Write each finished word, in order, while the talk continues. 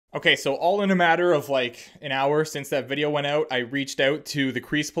Okay, so all in a matter of like an hour since that video went out, I reached out to the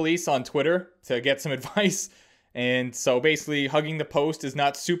Crease Police on Twitter to get some advice. And so basically, hugging the post is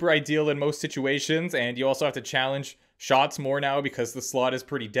not super ideal in most situations, and you also have to challenge shots more now because the slot is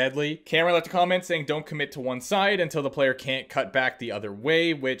pretty deadly. Cameron left a comment saying don't commit to one side until the player can't cut back the other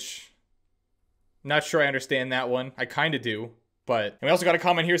way, which not sure I understand that one. I kind of do, but and we also got a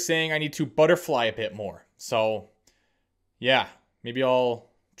comment here saying I need to butterfly a bit more. So yeah, maybe I'll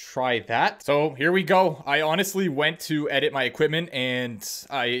try that. So here we go. I honestly went to edit my equipment and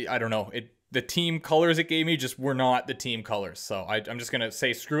I don't know, the team colors it gave me just were not the team colors. So I'm just gonna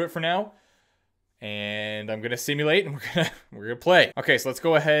say screw it for now, and I'm gonna simulate and we're gonna play. Okay, so let's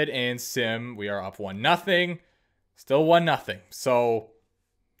go ahead and sim. We are up 1-0, still 1-0. So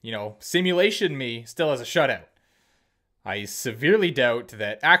you know, simulation me still has a shutout. I severely doubt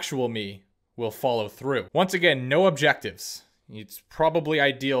that actual me will follow through. Once again, no objectives. It's probably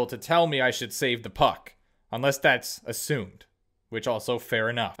ideal to tell me I should save the puck, unless that's assumed, which also fair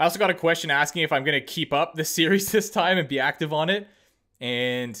enough. I also got a question asking if I'm going to keep up the series this time and be active on it,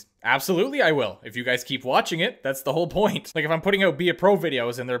 and absolutely I will. If you guys keep watching it, that's the whole point. Like if I'm putting out Be a Pro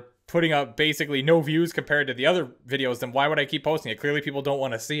videos and they're putting up basically no views compared to the other videos, then why would I keep posting it? Clearly people don't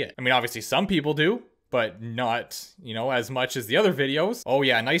want to see it. I mean, obviously some people do, but not, you know, as much as the other videos. Oh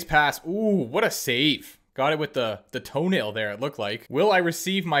yeah, nice pass. Ooh, what a save. Got it with the toenail there, it looked like. Will I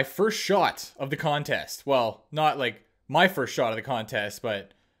receive my first shot of the contest? Well, not like my first shot of the contest,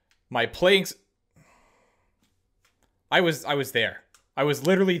 but my playing... I was there. I was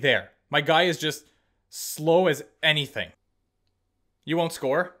literally there. My guy is just slow as anything. You won't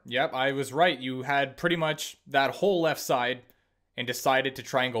score. Yep, I was right. You had pretty much that whole left side and decided to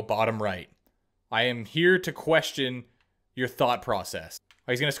try and go bottom right. I am here to question your thought process.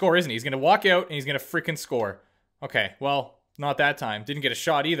 Oh, he's going to score, isn't he? He's going to walk out and he's going to freaking score. Okay, well, not that time. Didn't get a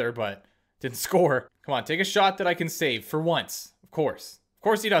shot either, but didn't score. Come on, take a shot that I can save for once. Of course. Of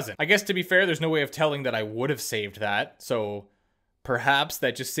course he doesn't. I guess to be fair, there's no way of telling that I would have saved that. So perhaps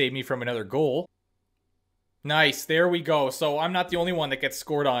that just saved me from another goal. Nice, there we go. So I'm not the only one that gets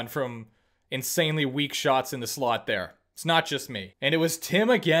scored on from insanely weak shots in the slot there. It's not just me. And it was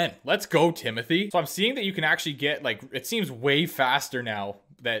Tim again. Let's go, Timothy. So I'm seeing that you can actually get, like, it seems way faster now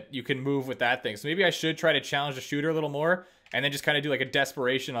that you can move with that thing. So maybe I should try to challenge the shooter a little more and then just kind of do like a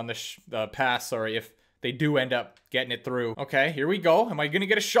desperation on the pass, sorry, if they do end up getting it through. Okay, here we go. Am I going to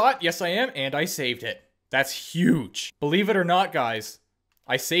get a shot? Yes, I am. And I saved it. That's huge. Believe it or not, guys,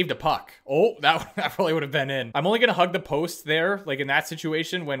 I saved a puck. Oh, that probably would have been in. I'm only going to hug the post there, like in that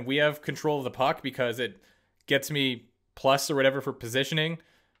situation when we have control of the puck because it gets me plus or whatever for positioning.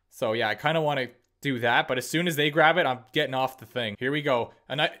 So yeah, I kind of want to do that, but as soon as they grab it, I'm getting off the thing. Here we go.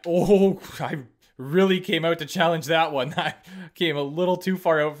 And I really came out to challenge that one. That came a little too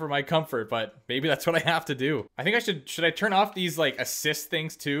far out for my comfort, but maybe that's what I have to do. I think I should I turn off these like assist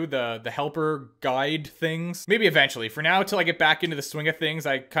things too, the helper guide things? Maybe eventually. For now, till I get back into the swing of things,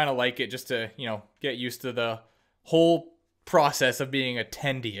 I kind of like it just to, you know, get used to the whole process of being a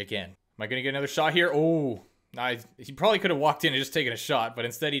tendy again. Am I gonna get another shot here? Oh, he probably could have walked in and just taken a shot, but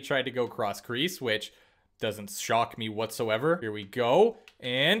instead he tried to go cross crease, which doesn't shock me whatsoever. Here we go.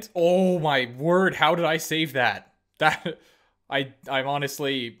 And oh my word, how did I save that? I'm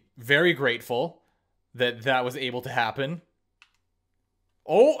honestly very grateful that that was able to happen.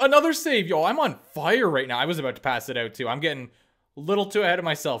 Oh, another save. Yo, I'm on fire right now. I was about to pass it out too. I'm getting a little too ahead of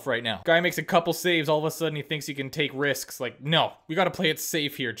myself right now. Guy makes a couple saves. All of a sudden he thinks he can take risks. Like, no, we got to play it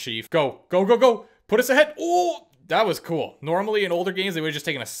safe here, Chief. Go, go, go, go. Put us ahead. Oh, that was cool. Normally in older games, they would have just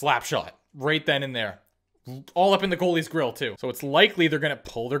taken a slap shot right then and there. All up in the goalie's grill too. So it's likely they're going to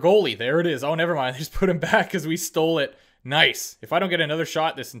pull their goalie. There it is. Oh, never mind. They just put him back because we stole it. Nice. If I don't get another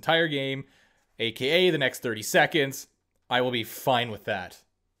shot this entire game, aka the next 30 seconds, I will be fine with that.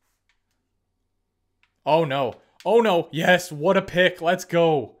 Oh no. Oh no. Yes, what a pick. Let's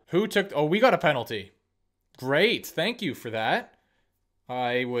go. Who took... Oh, we got a penalty. Great. Thank you for that.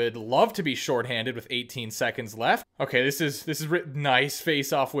 I would love to be shorthanded with 18 seconds left. Okay, this is nice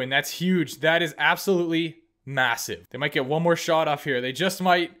face-off win. That's huge. That is absolutely massive. They might get one more shot off here. They just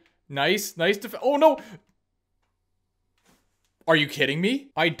might. Nice oh no! Are you kidding me?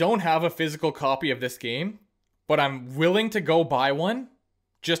 I don't have a physical copy of this game, but I'm willing to go buy one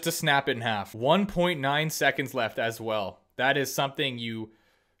just to snap it in half. 1.9 seconds left as well. That is something you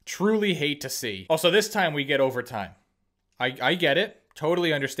truly hate to see. Also, this time we get overtime. I get it.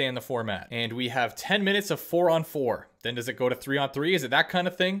 Totally understand the format. And we have 10 minutes of 4-on-4. Then does it go to 3-on-3? Is it that kind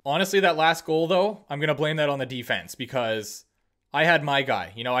of thing? Honestly, that last goal, though, I'm going to blame that on the defense because I had my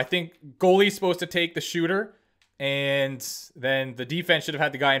guy. You know, I think goalie's supposed to take the shooter, and then the defense should have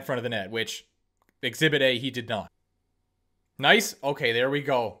had the guy in front of the net, which Exhibit A, he did not. Nice. Okay, there we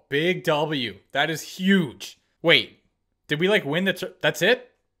go. Big W. That is huge. Wait, did we like win that's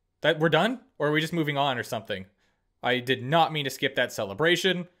it? That we're done? Or are we just moving on or something? I did not mean to skip that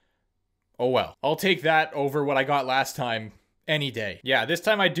celebration. Oh well. I'll take that over what I got last time any day. Yeah, this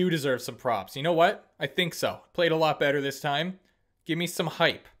time I do deserve some props. You know what? I think so. Played a lot better this time. Give me some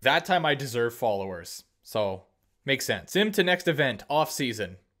hype. That time I deserve followers. So, makes sense. Sim to next event, off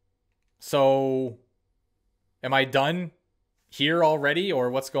season. So, am I done here already, or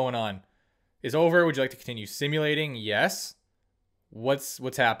what's going on? Is over. Would you like to continue simulating? Yes.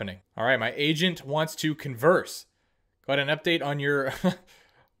 What's happening? All right, my agent wants to converse. Got an update on your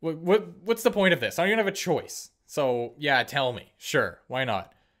what's the point of this? I don't even have a choice. So, yeah, tell me. Sure, why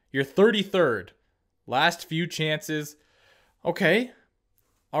not? You're 33rd. Last few chances. Okay.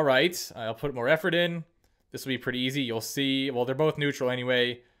 All right. I'll put more effort in. This will be pretty easy. You'll see. Well, they're both neutral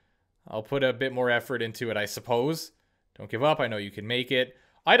anyway. I'll put a bit more effort into it, I suppose. Don't give up. I know you can make it.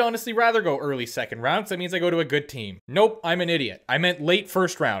 I'd honestly rather go early second round, because that means I go to a good team. Nope, I'm an idiot. I meant late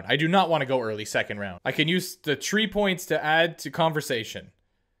first round. I do not want to go early second round. I can use the 3 points to add to conversation.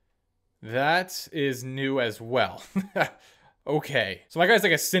 That is new as well. Okay. So my guy's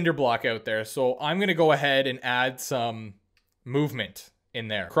like a cinder block out there, so I'm going to go ahead and add some movement in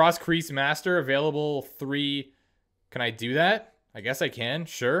there. Cross crease master, available 3. Can I do that? I guess I can,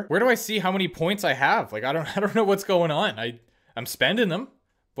 sure. Where do I see how many points I have? Like, I don't know what's going on. I'm spending them.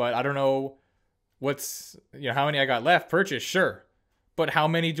 But I don't know what's, how many I got left. Purchase, sure. But how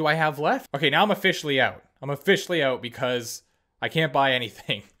many do I have left? Okay, now I'm officially out. I'm officially out because I can't buy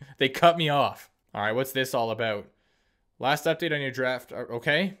anything. They cut me off. All right, what's this all about? Last update on your draft.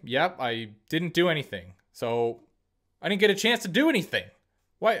 Okay, yep, I didn't do anything. So I didn't get a chance to do anything.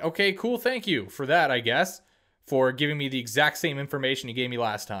 Why? Okay, cool, thank you for that, I guess. For giving me the exact same information you gave me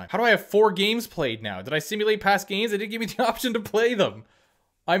last time. How do I have 4 games played now? Did I simulate past games? They didn't give me the option to play them.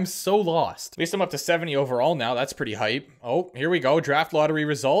 I'm so lost. At least I'm up to 70 overall now. That's pretty hype. Oh, here we go. Draft lottery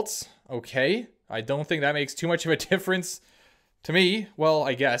results. Okay. I don't think that makes too much of a difference to me. Well,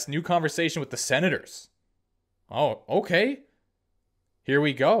 I guess. New conversation with the Senators. Oh, okay. Here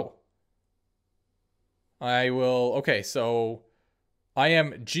we go. Okay, so I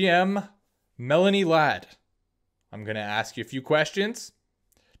am GM Melanie Ladd. I'm going to ask you a few questions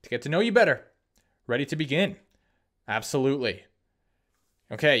to get to know you better. Ready to begin? Absolutely.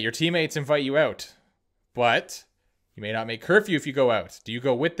 Okay, your teammates invite you out, but you may not make curfew if you go out. Do you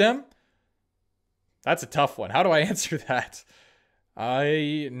go with them? That's a tough one. How do I answer that?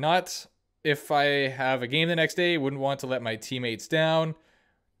 Not if I have a game the next day, wouldn't want to let my teammates down.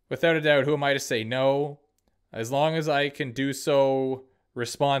 Without a doubt, who am I to say no? As long as I can do so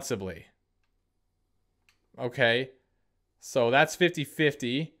responsibly. Okay, so that's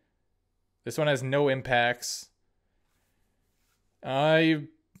 50-50. This one has no impacts. I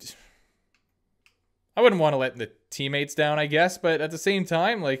wouldn't want to let the teammates down, I guess, but at the same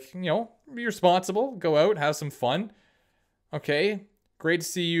time, like, be responsible, go out, have some fun. Okay, great to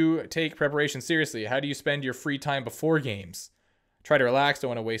see you take preparation seriously. How do you spend your free time before games? Try to relax, don't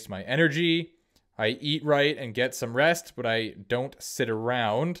want to waste my energy. I eat right and get some rest, but I don't sit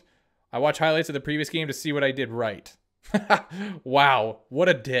around. I watch highlights of the previous game to see what I did right. Wow, what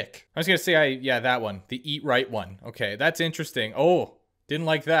a dick. I was going to say, that one. The eat right one. Okay, that's interesting. Oh, didn't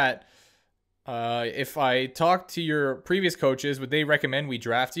like that. If I talk to your previous coaches, would they recommend we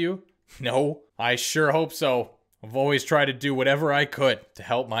draft you? No, I sure hope so. I've always tried to do whatever I could to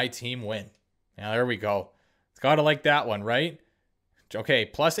help my team win. Now, there we go. It's got to like that one, right? Okay,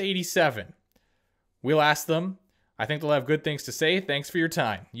 plus 87. We'll ask them. I think they'll have good things to say. Thanks for your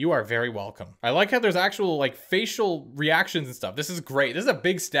time. You are very welcome. I like how there's actual facial reactions and stuff. This is great. This is a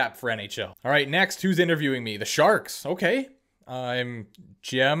big step for NHL. All right, next, who's interviewing me? The Sharks. Okay. I'm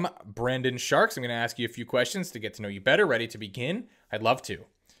GM Brandon Sharks. I'm going to ask you a few questions to get to know you better. Ready to begin? I'd love to.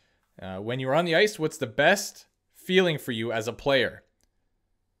 When you're on the ice, what's the best feeling for you as a player?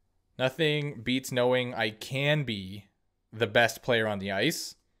 Nothing beats knowing I can be the best player on the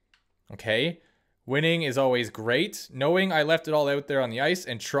ice. Okay. Winning is always great. Knowing I left it all out there on the ice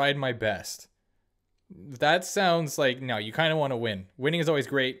and tried my best. That sounds like, no, you kind of want to win. Winning is always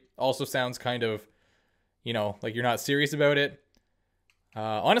great. Also sounds kind of, like you're not serious about it.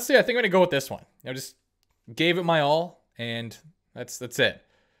 Honestly, I think I'm going to go with this one. I just gave it my all, and that's it.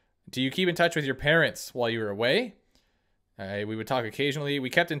 Do you keep in touch with your parents while you were away? We would talk occasionally. We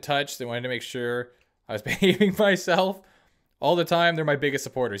kept in touch. They wanted to make sure I was behaving myself all the time. They're my biggest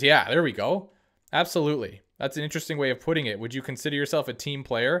supporters. Yeah, there we go. Absolutely. That's an interesting way of putting it. Would you consider yourself a team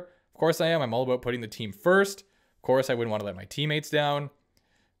player? Of course I am. I'm all about putting the team first. Of course, I wouldn't want to let my teammates down.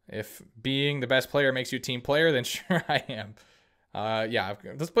 If being the best player makes you a team player, then sure I am. Yeah,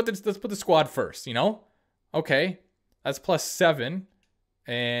 let's put the squad first, you know? Okay, that's +7,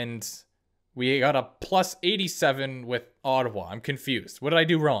 and we got a +87 with Ottawa. I'm confused. What did I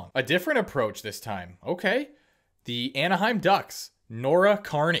do wrong? A different approach this time. Okay, the Anaheim Ducks, Nora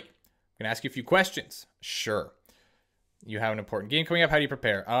Carney. I'm gonna ask you a few questions. Sure. You have an important game coming up. How do you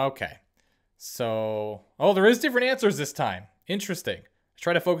prepare? Okay. So, oh, there is different answers this time. Interesting.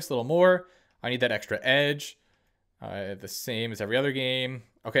 Try to focus a little more. I need that extra edge. The same as every other game.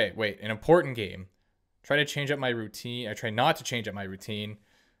 Okay, wait, an important game. Try to change up my routine. I try not to change up my routine.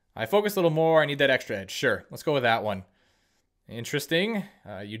 I focus a little more. I need that extra edge. Sure, let's go with that one. Interesting.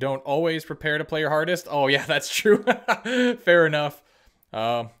 You don't always prepare to play your hardest. Oh, yeah, that's true. Fair enough.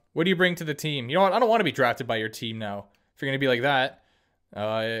 What do you bring to the team? You know what? I don't want to be drafted by your team now. If you're going to be like that.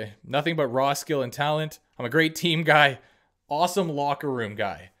 Nothing but raw skill and talent. I'm a great team guy. Awesome locker room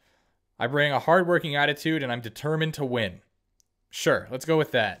guy. I bring a hardworking attitude and I'm determined to win. Sure, let's go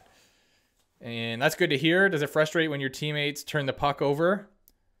with that. And that's good to hear. Does it frustrate when your teammates turn the puck over?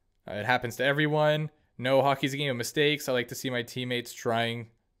 It happens to everyone. No, hockey's a game of mistakes. I like to see my teammates trying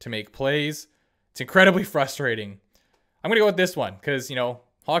to make plays. It's incredibly frustrating. I'm going to go with this one because, you know,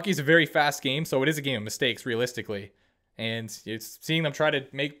 hockey's a very fast game, so it is a game of mistakes, realistically. And it's seeing them try to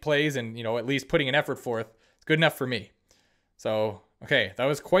make plays and, you know, at least putting an effort forth, it's good enough for me. So, okay, that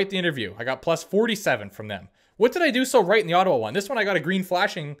was quite the interview. I got +47 from them. What did I do so right in the Ottawa one? This one I got a green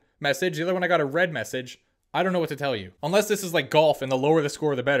flashing message. The other one I got a red message. I don't know what to tell you. Unless this is like golf and the lower the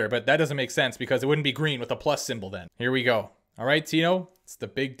score, the better. But that doesn't make sense because it wouldn't be green with a plus symbol then. Here we go. All right, Tino. It's the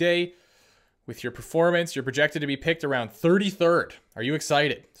big day. With your performance, you're projected to be picked around 33rd. Are you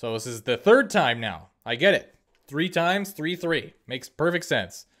excited? So this is the third time now. I get it. 3 times, 3-3. Makes perfect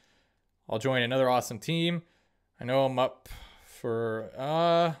sense. I'll join another awesome team. I know I'm up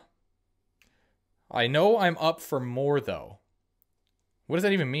for... I know I'm up for more, though. What does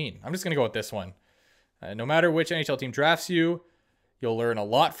that even mean? I'm just going to go with this one. No matter which NHL team drafts you, you'll learn a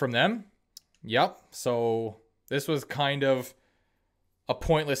lot from them. Yep. So this was kind of a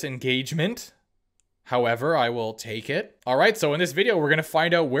pointless engagement. However, I will take it. All right. So in this video, we're going to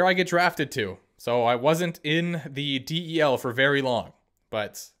find out where I get drafted to. So I wasn't in the DEL for very long,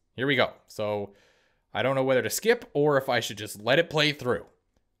 but here we go. So I don't know whether to skip or if I should just let it play through.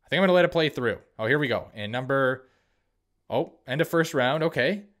 I think I'm going to let it play through. Oh, here we go. And end of first round.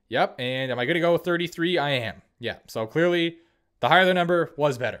 Okay. Yep. And am I going to go with 33? I am. Yeah. So clearly the higher the number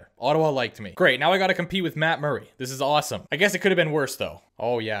was better. Ottawa liked me. Great. Now I got to compete with Matt Murray. This is awesome. I guess it could have been worse though.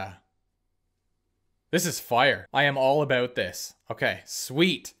 Oh yeah. This is fire. I am all about this. Okay.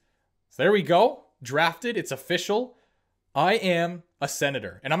 Sweet. So there we go. Drafted. It's official. I am a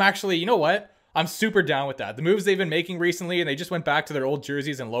Senator. And I'm actually, you know what? I'm super down with that. The moves they've been making recently, and they just went back to their old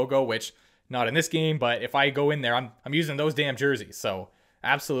jerseys and logo, which not in this game, but if I go in there, I'm using those damn jerseys. So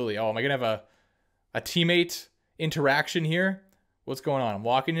absolutely. Oh, am I going to have a teammate interaction here? What's going on? I'm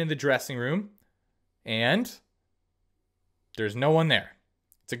walking into the dressing room and there's no one there.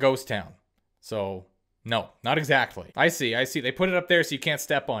 It's a ghost town. So no, not exactly. I see. They put it up there so you can't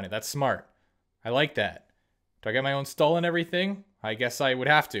step on it. That's smart. I like that. Do I get my own stall and everything? I guess I would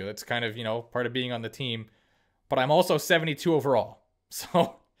have to. It's kind of, you know, part of being on the team. But I'm also 72 overall.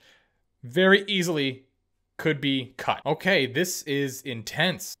 So very easily could be cut. Okay, this is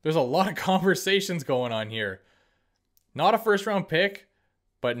intense. There's a lot of conversations going on here. Not a first round pick,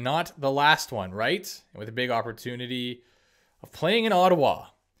 but not the last one, right? And with a big opportunity of playing in Ottawa.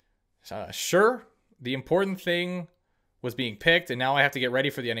 Sure, the important thing was being picked, and now I have to get ready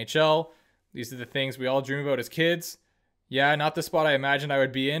for the NHL. These are the things we all dream about as kids. Yeah, not the spot I imagined I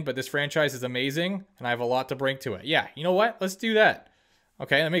would be in, but this franchise is amazing, and I have a lot to bring to it. Yeah, you know what? Let's do that.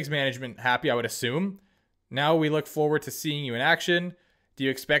 Okay, that makes management happy, I would assume. Now we look forward to seeing you in action. Do you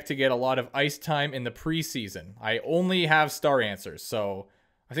expect to get a lot of ice time in the preseason? I only have star answers, so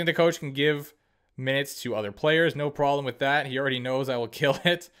I think the coach can give minutes to other players. No problem with that. He already knows I will kill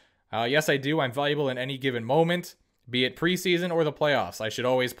it. Yes, I do. I'm valuable in any given moment, be it preseason or the playoffs. I should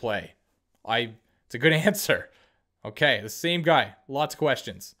always play. It's a good answer. Okay, the same guy. Lots of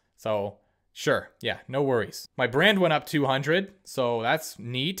questions. So, sure. Yeah, no worries. My brand went up 200, so that's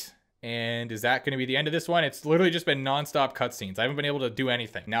neat. And is that going to be the end of this one? It's literally just been nonstop cutscenes. I haven't been able to do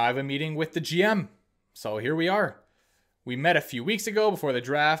anything. Now I have a meeting with the GM. So here we are. We met a few weeks ago before the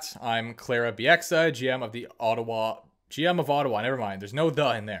draft. I'm Clara Bieksa, GM of Ottawa. Never mind. There's no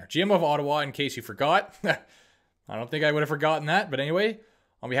 "the" in there. GM of Ottawa, in case you forgot. I don't think I would have forgotten that. But anyway,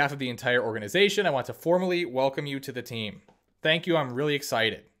 on behalf of the entire organization, I want to formally welcome you to the team. Thank you. I'm really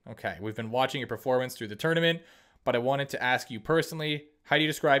excited. Okay, we've been watching your performance through the tournament, but I wanted to ask you personally, how do you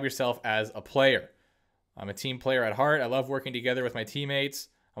describe yourself as a player? I'm a team player at heart. I love working together with my teammates.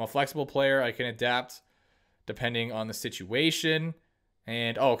 I'm a flexible player. I can adapt depending on the situation.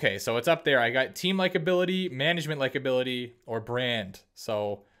 And okay, so it's up there. I got team likability, management likability, or brand.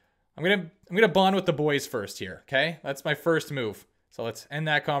 So I'm gonna bond with the boys first here. Okay, that's my first move. So let's end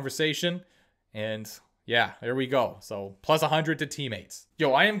that conversation. And yeah, there we go. So plus 100 to teammates.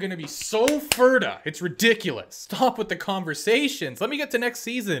 Yo, I am gonna be so Ferda. It's ridiculous. Stop with the conversations. Let me get to next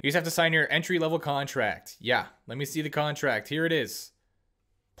season. You just have to sign your entry level contract. Yeah, let me see the contract. Here it is.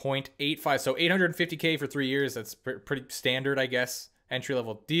 0.85. So 850K for 3 years. That's pretty standard, I guess. Entry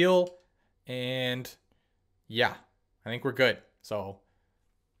level deal. And yeah, I think we're good. So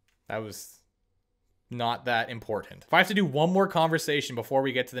that was not that important. If I have to do one more conversation before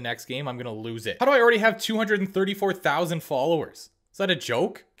we get to the next game, I'm gonna lose it. How do I already have 234,000 followers? Is that a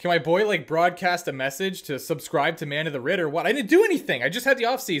joke? Can my boy like broadcast a message to subscribe to Man of the Rid or what? I didn't do anything. I just had the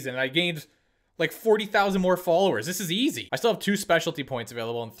off season and I gained like 40,000 more followers. This is easy. I still have 2 specialty points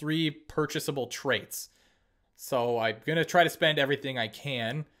available and 3 purchasable traits. So I'm gonna try to spend everything I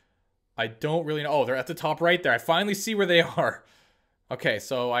can. I don't really know. Oh, they're at the top right there. I finally see where they are. Okay,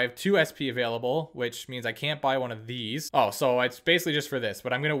 so I have 2 SP available, which means I can't buy one of these. Oh, so it's basically just for this,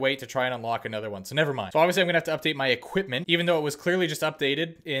 but I'm gonna wait to try and unlock another one, so never mind. So obviously I'm gonna have to update my equipment, even though it was clearly just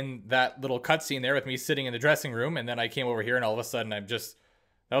updated in that little cutscene there with me sitting in the dressing room, and then I came over here and all of a sudden that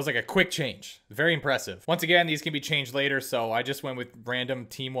was like a quick change. Very impressive. Once again, these can be changed later, so I just went with random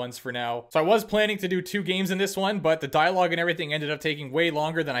team ones for now. So I was planning to do 2 games in this one, but the dialogue and everything ended up taking way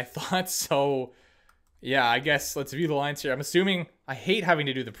longer than I thought, so yeah, I guess let's view the lines here. I'm assuming I hate having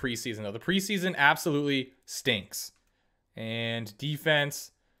to do the preseason, though. The preseason absolutely stinks. And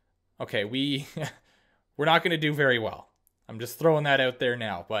defense, okay, we're not going to do very well. I'm just throwing that out there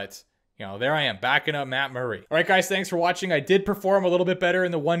now, but you know, there I am, backing up Matt Murray. All right, guys, thanks for watching. I did perform a little bit better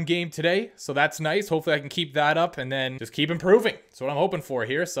in the 1 game today, so that's nice. Hopefully I can keep that up and then just keep improving. That's what I'm hoping for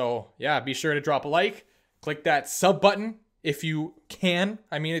here. So yeah, be sure to drop a like, click that sub button if you can.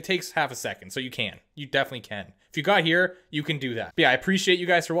 I mean, it takes half a second, so you can. You definitely can. If you got here, you can do that. But yeah, I appreciate you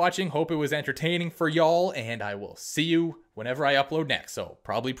guys for watching. Hope it was entertaining for y'all, and I will see you whenever I upload next, so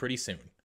probably pretty soon.